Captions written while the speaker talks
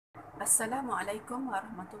Assalamualaikum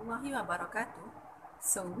warahmatullahi wabarakatuh.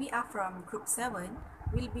 So we are from group 7.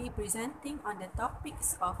 We'll be presenting on the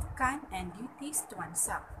topics of Kant and duties to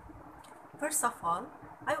oneself. First of all,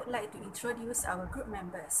 I would like to introduce our group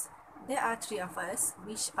members. There are three of us,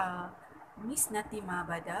 which are Miss Natimma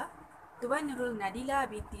Bada, Tuan Nurul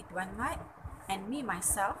Nadila binti Tuan Mohd, and me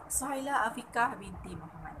myself, Suhaila Afiqah binti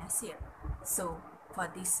Muhammad Nasir. So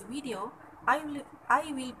for this video, I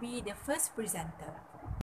will be the first presenter.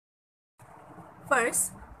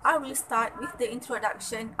 First, I will start with the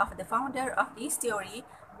introduction of the founder of this theory,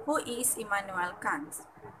 who is Immanuel Kant.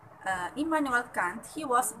 Immanuel Kant, he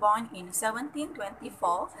was born in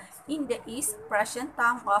 1724 in the East Prussian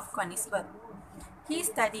town of Königsberg. He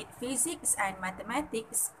studied physics and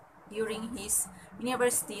mathematics during his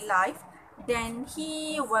university life. Then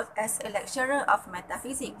he worked as a lecturer of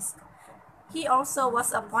metaphysics. He also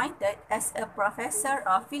was appointed as a professor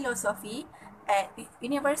of philosophy at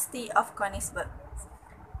University of Königsberg.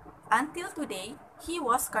 Until today, he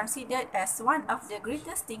was considered as one of the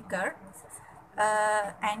greatest thinkers,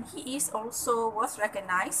 and he is also was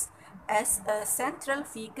recognized as a central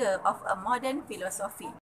figure of a modern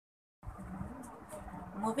philosophy.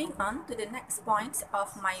 Moving on to the next point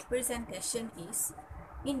of my presentation is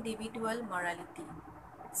individual morality.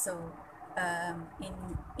 So,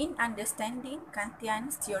 in understanding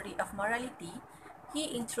Kantian's theory of morality,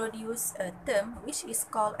 he introduced a term which is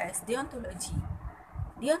called as deontology.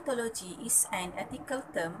 Deontology is an ethical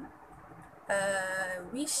term,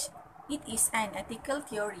 which it is an ethical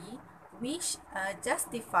theory which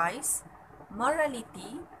justifies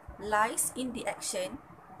morality lies in the action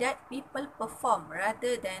that people perform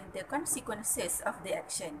rather than the consequences of the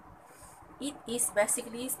action. It is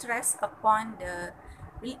basically stressed upon the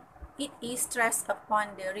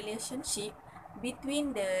relationship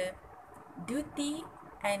between the duty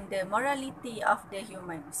and the morality of the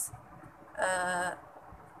humans.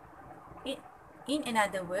 In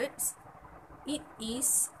other words, it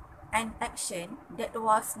is an action that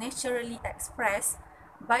was naturally expressed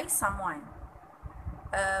by someone,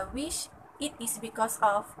 which it is because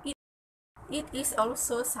of it. It is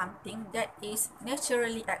also something that is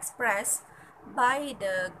naturally expressed by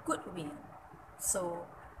the goodwill. So,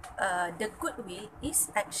 the goodwill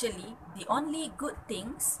is actually the only good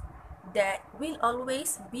things that will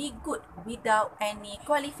always be good without any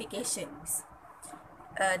qualifications.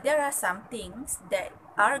 There are some things that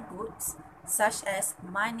are goods, such as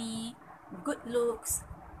money, good looks,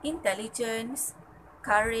 intelligence,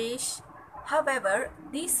 courage. However,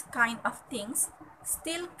 these kind of things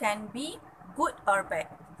still can be good or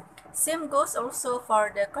bad. Same goes also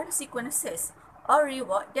for the consequences or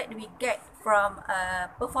reward that we get from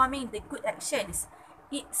performing the good actions.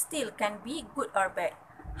 It still can be good or bad.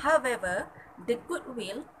 However, the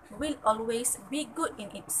goodwill will always be good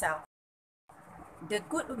in itself. The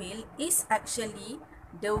goodwill is actually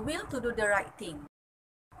the will to do the right thing.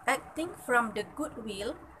 Acting from the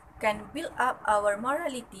goodwill can build up our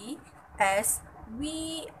morality as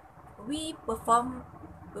we perform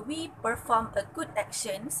a good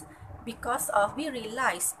actions because of we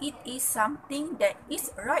realize it is something that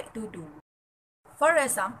is right to do. For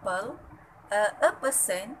example, a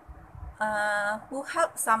person who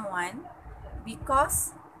helps someone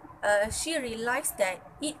because she realized that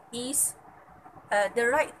it is the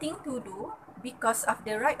right thing to do because of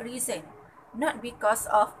the right reason, not because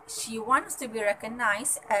of she wants to be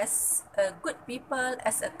recognized as a good people,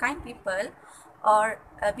 as a kind people, or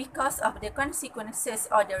because of the consequences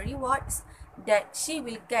or the rewards that she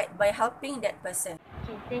will get by helping that person.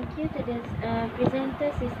 Okay, thank you to the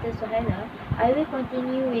presenter, Sister Suhaila. I will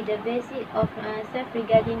continue with the basic of self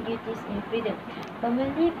regarding duties and freedom.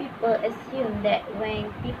 Commonly, people assume that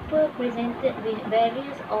when people presented with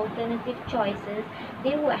various alternative choices,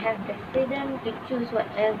 they would have the freedom to choose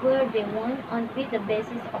whatever they want on with the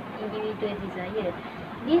basis of individual desire.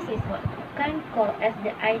 This is what Kant calls as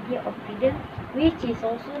the idea of freedom, which is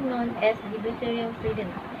also known as libertarian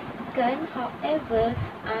freedom. Kant, however,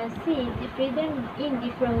 sees the freedom in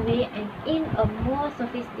different way and in a more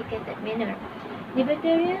sophisticated manner.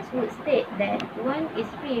 Libertarians would state that one is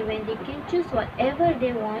free when they can choose whatever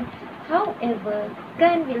they want. However,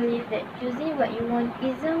 Kant believes that choosing what you want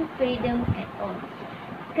isn't freedom at all.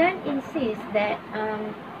 Kant insists that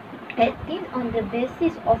acting on the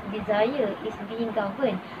basis of desire is being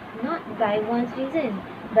governed not by one's reason,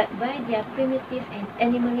 but by their primitive and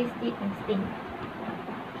animalistic instinct.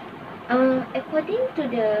 According to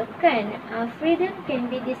the Kant, freedom can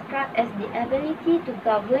be described as the ability to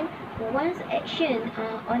govern one's action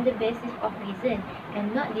on the basis of reason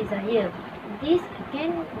and not desire. This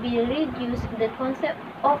can be reduced the concept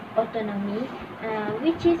of autonomy,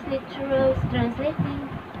 which is literally translating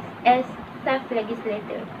as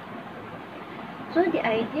self-legislator. So the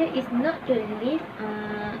idea is not to live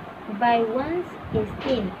by one's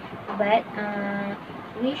instinct, but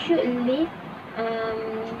we should live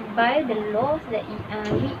by the laws that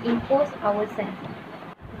we impose ourselves.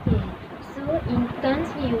 Okay, so in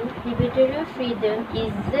Kant's view, libertarian freedom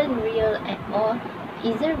isn't real at all,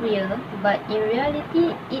 isn't real, but in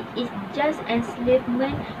reality, it is just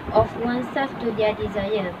enslavement of oneself to their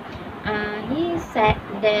desire. He said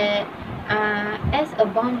that as a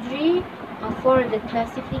boundary for the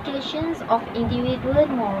classifications of individual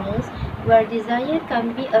morals, where desire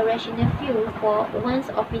can be a rational fuel for one's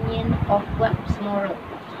opinion of what's moral.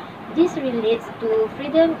 This relates to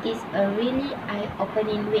freedom is a really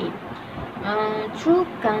eye-opening way. Through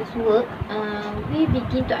Kant's work, we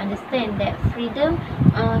begin to understand that freedom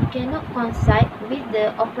cannot coincide with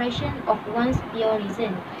the oppression of one's pure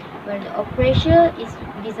reason, where the oppressor is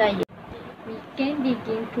desire. We can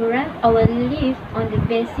begin to run our life on the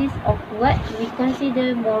basis of what we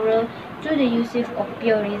consider moral through the usage of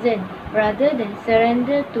pure reason, rather than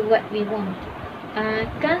surrender to what we want.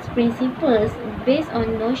 Kant's principles based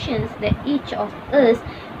on notions that each of us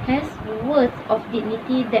has worth of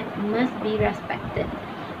dignity that must be respected.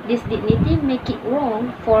 This dignity make it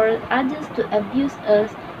wrong for others to abuse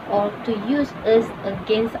us or to use us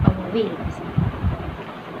against our wills.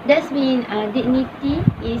 That means dignity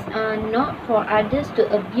is not for others to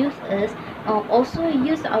abuse us or also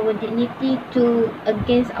use our dignity to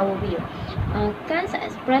against our will. Kant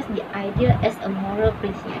expressed the idea as a moral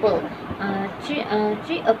principle.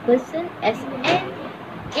 Treat a person as an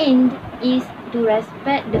end is to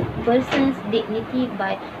respect the person's dignity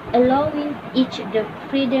by allowing each the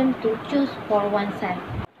freedom to choose for oneself.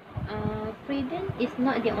 Freedom is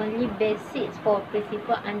not the only basis for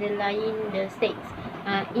principle underlying the states.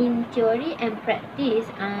 In theory and practice,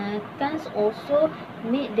 Kant also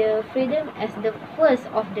made the freedom as the first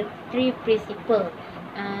of the three principles.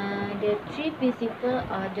 The three principles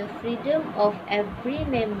are the freedom of every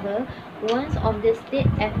member, once of the state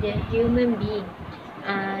as the human being.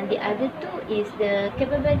 The other two is the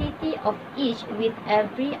capability of each with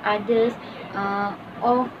every others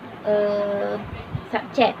of a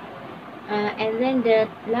subject. And then the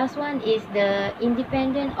last one is the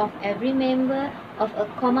independence of every member of a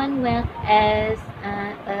commonwealth as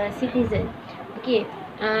a citizen. Okay,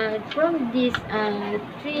 from these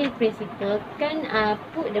three principles, can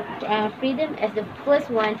put the freedom as the first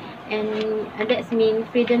one, and that means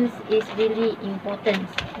freedom is really important.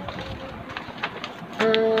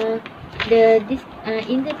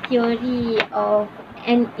 In the theory of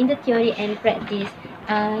and in the theory and practice,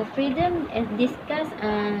 freedom is discussed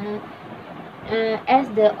as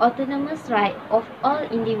the autonomous right of all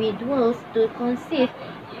individuals to conceive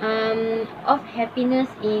of happiness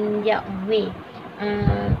in their own way.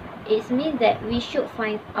 It means that we should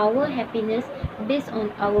find our happiness based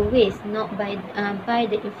on our ways, not by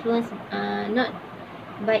the influence, not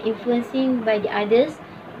by influencing by the others.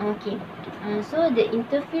 Okay. So the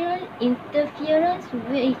interference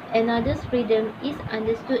with another's freedom is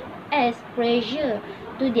understood as pressure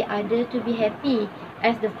to the other to be happy,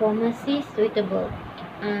 as the former sees suitable.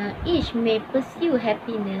 Each may pursue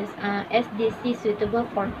happiness as they see suitable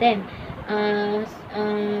for them.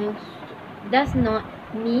 Does not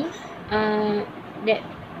mean that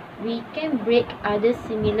we can break others'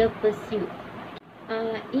 similar pursuit.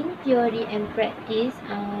 In theory and practice,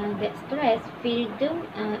 that stress freedom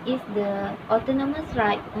is the autonomous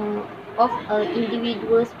right of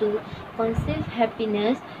individuals to conceive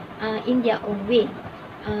happiness in their own way.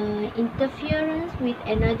 Interference with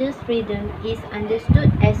another's freedom is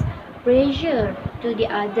understood as pressure to the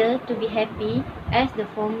other to be happy as the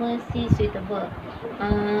former sees suitable.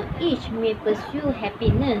 Each may pursue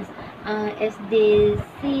happiness as they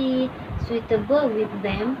see suitable with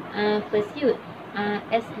them pursued,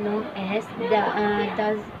 as long as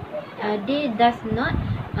they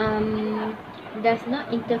does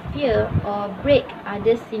not interfere or break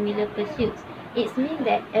other similar pursuits. It means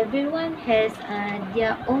that everyone has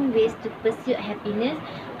their own ways to pursue happiness,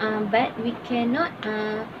 but we cannot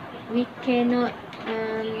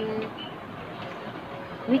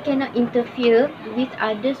interfere with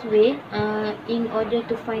others' way in order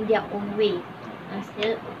to find their own way.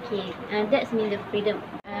 Still okay. That's mean the freedom.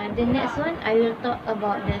 The next one I will talk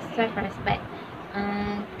about the self-respect.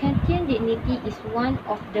 Kantian dignity is one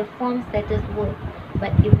of the forms status worth,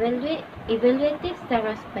 but evaluative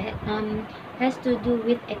self-respect has to do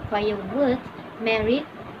with acquired worth, merit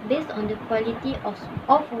based on the quality of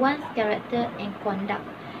one's character and conduct.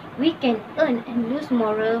 We can earn and lose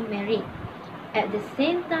moral merit. At the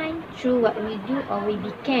same time, through what we do or we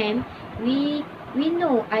become, we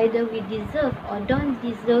know either we deserve or don't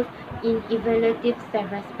deserve in evaluative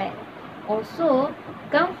self-respect. Also,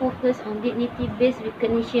 Kant focus on dignity-based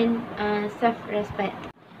recognition and self-respect.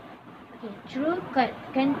 Okay, through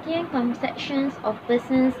Kantian conceptions of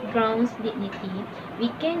person's grounds dignity, we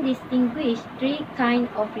can distinguish three kinds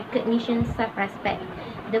of recognition self-respect.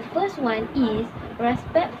 The first one is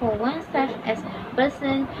respect for oneself as a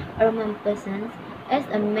person among persons, as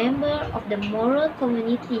a member of the moral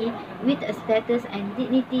community with a status and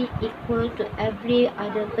dignity equal to every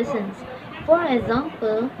other person's. For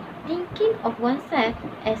example, thinking of oneself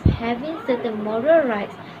as having certain moral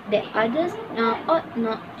rights that others ought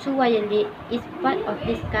not to violate is part of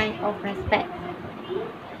this kind of respect.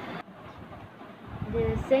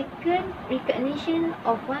 The second recognition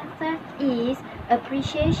of oneself is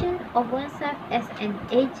appreciation of oneself as an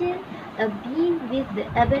agent, a being with the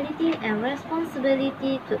ability and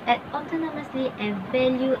responsibility to act autonomously and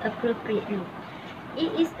value appropriately.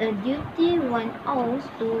 It is a duty one owes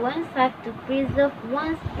to oneself to preserve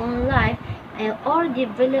one's own life or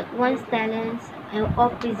develop one's talents or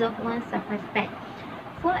preserve one's self-respect.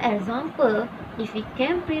 For example, if we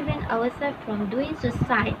can prevent ourselves from doing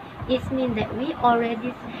suicide, it means that we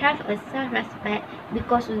already have a self-respect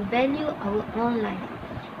because we value our own life.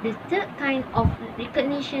 The third kind of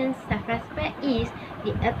recognition self-respect is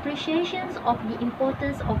the appreciation of the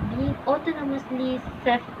importance of being autonomously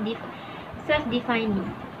self-defining.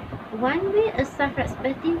 One way a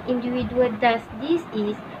self-respecting individual does this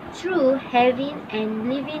is through having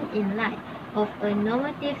and living in light of a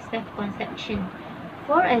normative self-conception.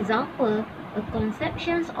 For example, a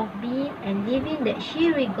conception of being and living that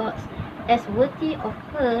she regards as worthy of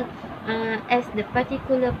her as the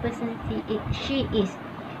particular person she is.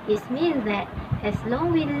 It means that as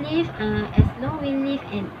long we live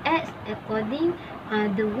and act according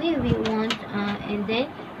the way we want, and then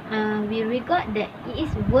we regard that it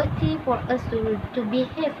is worthy for us to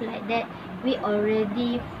behave like that, we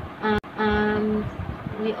already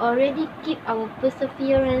keep our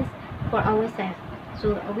perseverance for ourselves.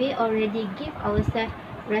 So we already give ourselves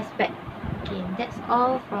respect. Okay, that's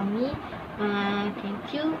all from me.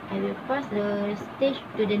 Thank you. I will pass the stage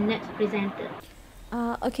to the next presenter.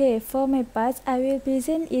 Okay, for my part, I will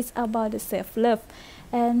present is about the self-love.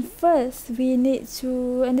 And first, we need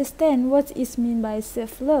to understand what is meant by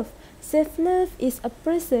self-love. Self-love is a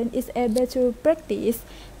person is able to practice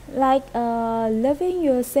like loving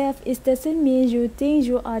yourself. It doesn't mean you think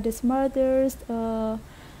you are the smartest, the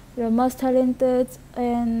most talented,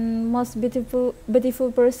 and most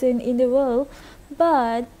beautiful person in the world.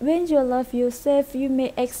 But when you love yourself, you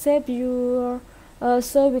may accept your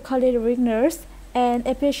so we call it weakness and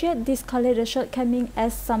appreciate this colored shortcoming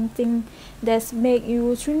as something that make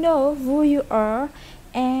you to know who you are.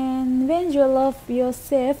 And when you love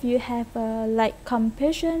yourself, you have like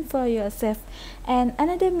compassion for yourself. And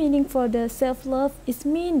another meaning for the self-love is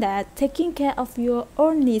mean that taking care of your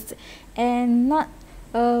own needs and not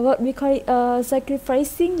what we call it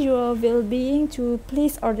sacrificing your well-being to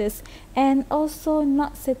please others, and also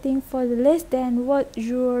not setting for less than what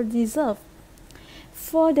you deserve.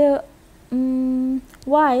 For the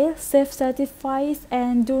while self-satisfies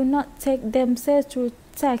and do not take themselves to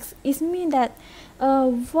task, it means that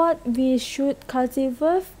what we should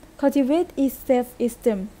cultivate is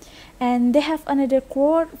self-esteem. And they have another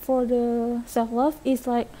quote for the self-love is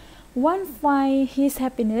like one finds his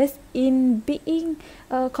happiness in being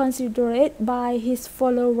considerate by his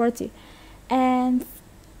fellow worthy, and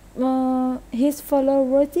his fellow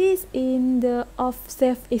worthy is in the of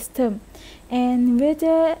self-esteem, and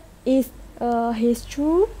whether is his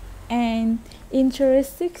true and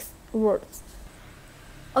intrinsic words.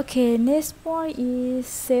 Okay, next point is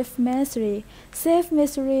self-mastery.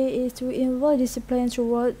 Self-mastery is to involve discipline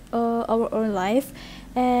toward our own life,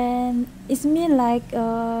 and it means like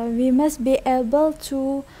we must be able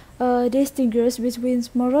to distinguish between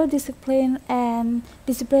moral discipline and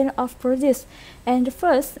discipline of practice. And the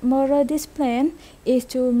first moral discipline is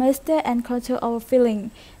to master and control our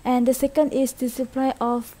feeling, and the second is discipline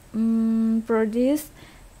of prudence,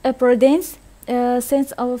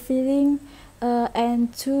 sense our feeling,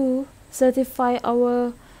 and to certify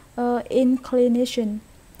our inclination.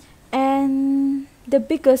 And the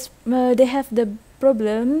biggest they have the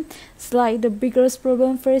problem, it's like the biggest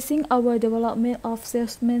problem facing our development of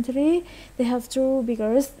self-mastery. They have two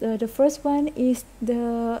biggest. The first one is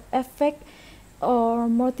the effect or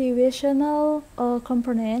motivational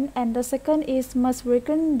component, and the second is must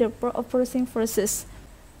reckon the opposing forces.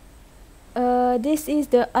 This is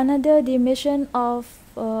the another dimension of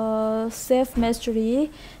self-mastery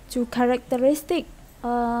to characteristic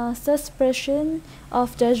suppression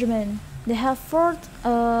of judgment. They have four.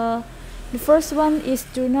 The first one is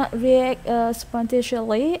do not react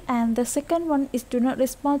spontaneously, and the second one is do not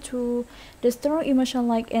respond to the strong emotion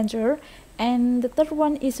like anger, and the third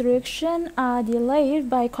one is reaction are delayed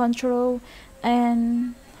by control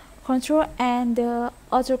and the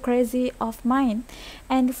autocracy of mind,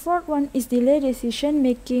 and the fourth one is delayed decision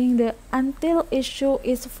making the until issue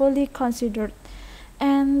is fully considered,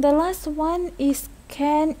 and the last one is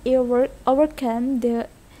can overcome the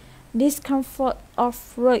discomfort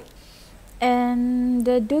of work and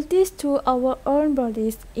the duties to our own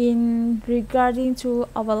bodies in regarding to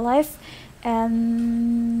our life.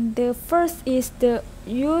 And the first is the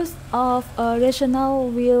use of a rational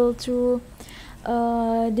will to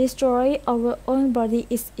destroy our own body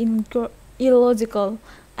is illogical,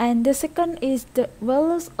 and the second is the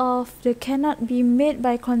values of the cannot be made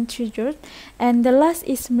by contribute, and the last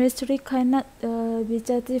is mystery cannot be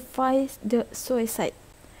justified the suicide.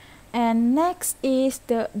 And next is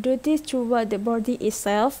the duty toward the body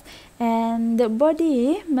itself, and the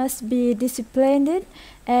body must be disciplined,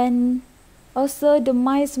 and also the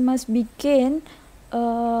mind must be gained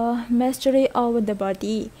mastery over the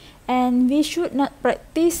body, and we should not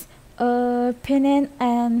practice penance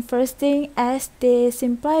and fasting as they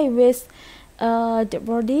simply waste the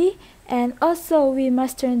body, and also we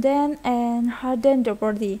must strengthen and harden the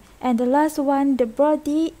body. And the last one, the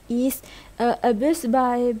body is abused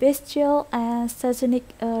by bestial and satanic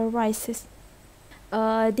races.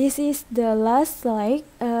 This is the last slide.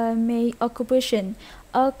 May occupation.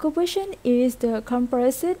 Occupation is the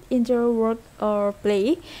compressed into work or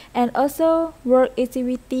play, and also work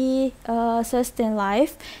activity sustain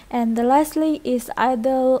life. And the lastly is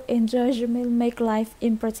idle enjoyment make life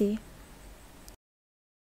empty.